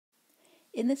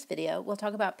In this video, we'll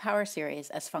talk about power series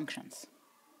as functions.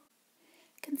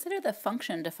 Consider the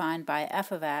function defined by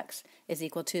f of x is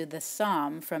equal to the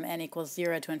sum from n equals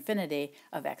 0 to infinity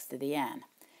of x to the n.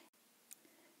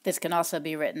 This can also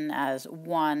be written as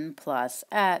 1 plus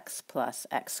x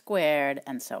squared,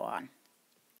 and so on.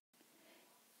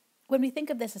 When we think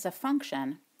of this as a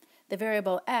function, the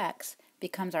variable x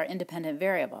becomes our independent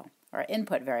variable, or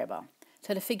input variable.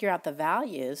 So to figure out the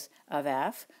values of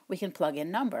f, we can plug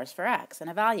in numbers for x and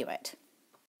evaluate.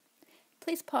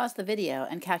 Please pause the video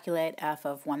and calculate f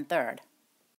of 1/3.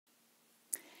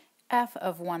 F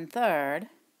of 1/3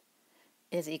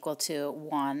 is equal to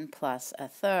 1 plus a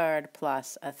third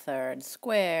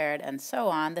squared, and so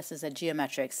on. This is a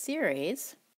geometric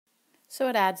series. So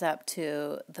it adds up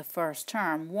to the first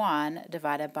term, 1,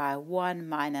 divided by 1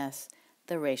 minus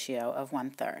the ratio of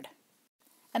 1/3.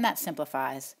 And that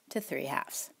simplifies to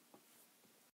 3/2.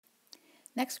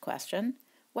 Next question,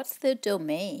 what's the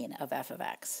domain of f of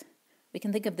x? We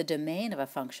can think of the domain of a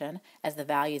function as the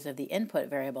values of the input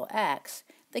variable x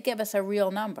that give us a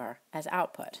real number as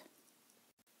output.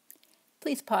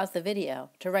 Please pause the video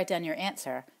to write down your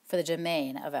answer for the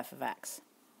domain of f of x.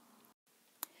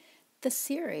 The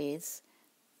series,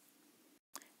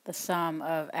 the sum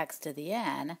of x to the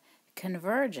n,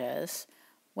 converges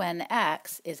when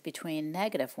x is between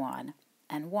 -1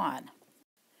 and 1.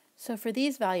 So for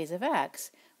these values of x,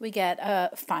 we get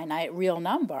a finite real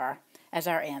number as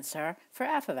our answer for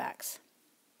f of x.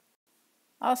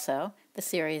 Also, the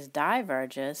series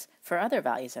diverges for other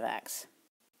values of x.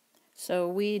 So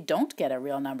we don't get a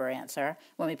real number answer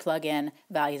when we plug in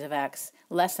values of x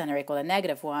less than or equal to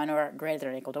 -1 or greater than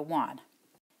or equal to 1.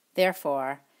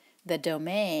 Therefore, the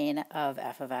domain of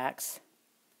f of x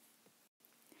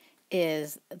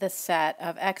is the set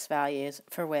of x values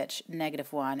for which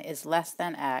 -1 is less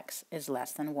than x is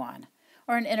less than 1.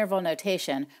 Or in interval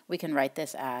notation, we can write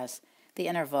this as the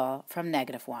interval from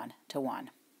 -1 to 1.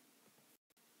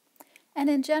 And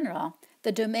in general,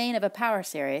 the domain of a power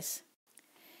series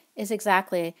is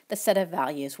exactly the set of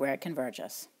values where it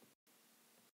converges.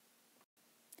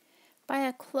 By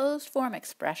a closed form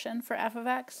expression for f of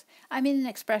x, I mean an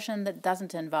expression that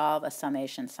doesn't involve a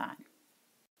summation sign.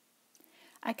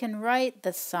 I can write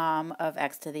the sum of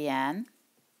x to the n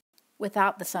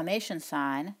without the summation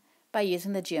sign by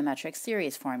using the geometric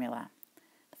series formula.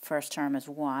 The first term is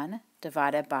 1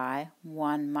 divided by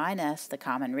 1 minus the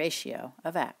common ratio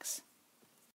of x.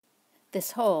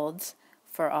 This holds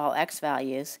for all x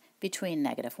values between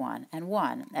 -1 and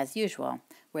 1, as usual,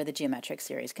 where the geometric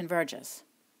series converges.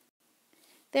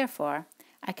 Therefore,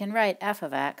 I can write f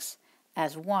of x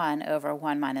as 1 over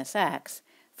 1 minus x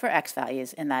for x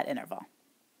values in that interval.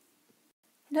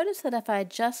 Notice that if I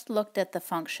just looked at the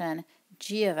function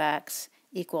g of x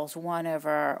equals 1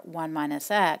 over 1 minus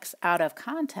x out of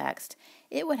context,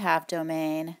 it would have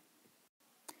domain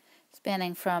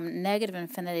spanning from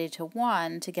 -infinity to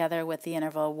 1 together with the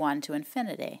interval 1 to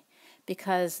infinity,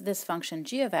 because this function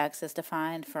g of x is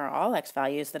defined for all x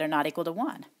values that are not equal to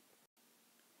 1.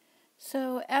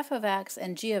 So f of x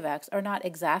and g of x are not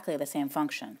exactly the same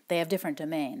function. They have different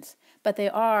domains, but they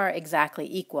are exactly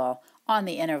equal on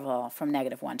the interval from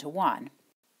 -1 to 1.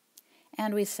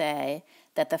 And we say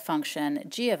that the function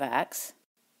g of x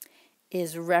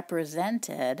is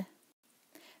represented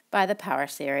by the power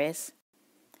series,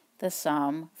 the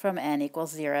sum from n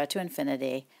equals 0 to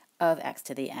infinity of x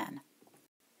to the n.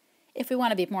 If we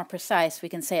want to be more precise, we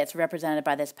can say it's represented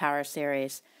by this power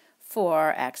series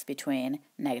for x between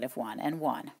 -1 and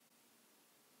 1.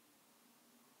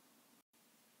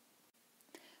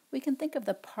 We can think of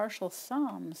the partial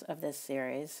sums of this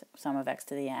series, sum of x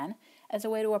to the n, as a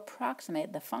way to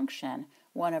approximate the function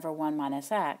 1 over 1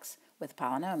 minus x with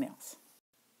polynomials.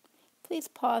 Please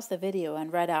pause the video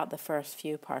and write out the first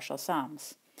few partial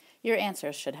sums. Your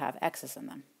answers should have x's in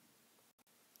them.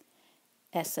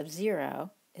 S sub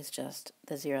 0 is just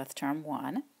the 0th term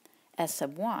 1. S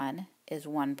sub 1 is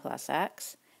 1 plus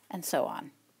x, and so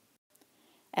on.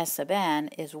 S sub n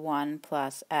is 1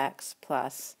 plus x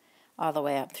plus all the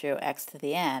way up through x to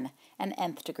the n, an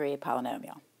nth degree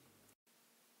polynomial.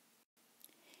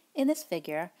 In this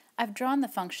figure, I've drawn the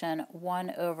function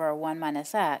 1 over 1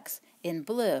 minus x in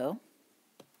blue,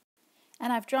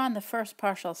 and I've drawn the first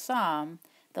partial sum,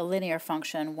 the linear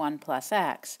function 1 plus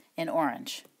x, in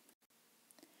orange.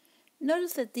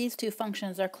 Notice that these two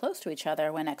functions are close to each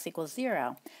other when x equals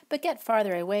 0, but get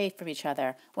farther away from each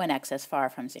other when x is far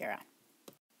from 0.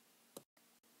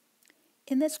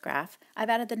 In this graph, I've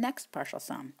added the next partial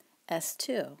sum,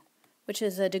 S2, which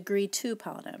is a degree 2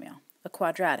 polynomial, a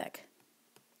quadratic.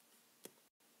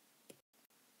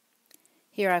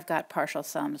 Here I've got partial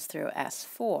sums through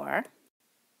S4,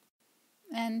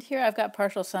 And here I've got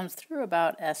partial sums through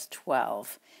about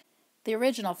S12. The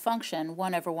original function,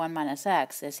 1 over 1 minus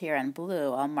x, is here in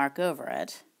blue. I'll mark over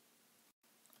it.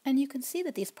 And you can see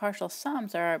that these partial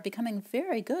sums are becoming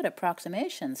very good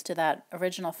approximations to that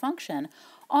original function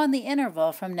on the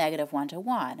interval from -1 to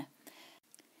 1.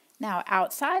 Now,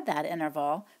 outside that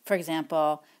interval, for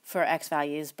example, for x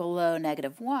values below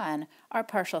 -1, our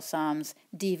partial sums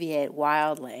deviate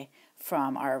wildly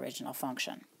from our original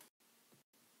function.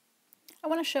 I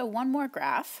want to show one more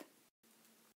graph.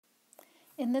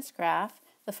 In this graph,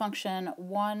 the function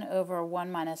 1 over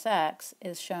 1 minus x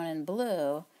is shown in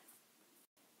blue,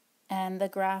 and the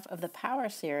graph of the power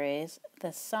series,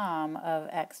 the sum of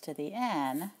x to the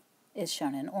n, is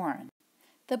shown in orange.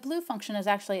 The blue function is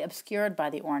actually obscured by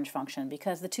the orange function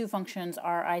because the two functions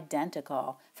are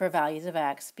identical for values of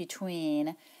x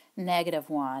between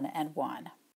 -1 and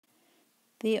 1.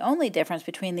 The only difference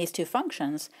between these two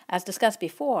functions, as discussed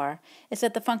before, is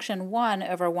that the function 1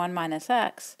 over 1 minus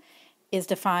x is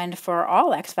defined for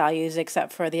all x values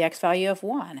except for the x value of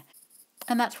 1.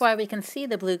 And that's why we can see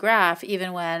the blue graph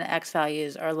even when x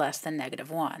values are less than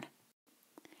 -1.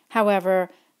 However,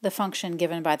 the function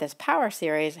given by this power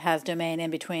series has domain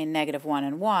in between -1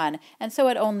 and 1, and so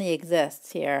it only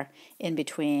exists here in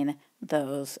between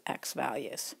those x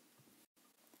values.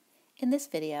 In this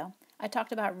video, I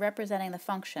talked about representing the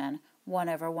function 1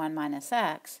 over 1 minus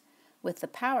x with the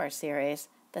power series,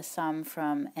 the sum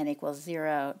from n equals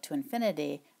 0 to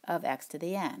infinity of x to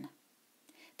the n.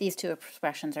 These two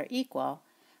expressions are equal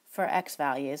for x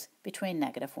values between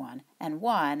 -1 and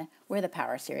 1, where the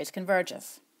power series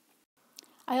converges.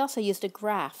 I also used a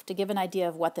graph to give an idea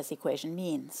of what this equation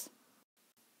means.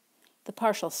 The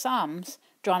partial sums,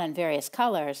 drawn in various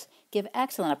colors, give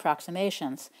excellent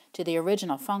approximations to the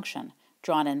original function,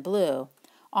 drawn in blue,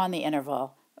 on the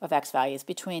interval of x values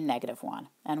between -1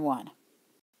 and 1.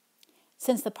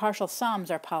 Since the partial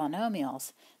sums are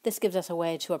polynomials, this gives us a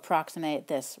way to approximate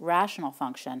this rational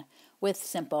function with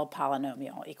simple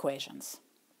polynomial equations.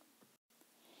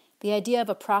 The idea of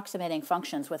approximating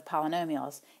functions with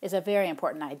polynomials is a very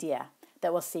important idea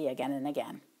that we'll see again and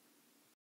again.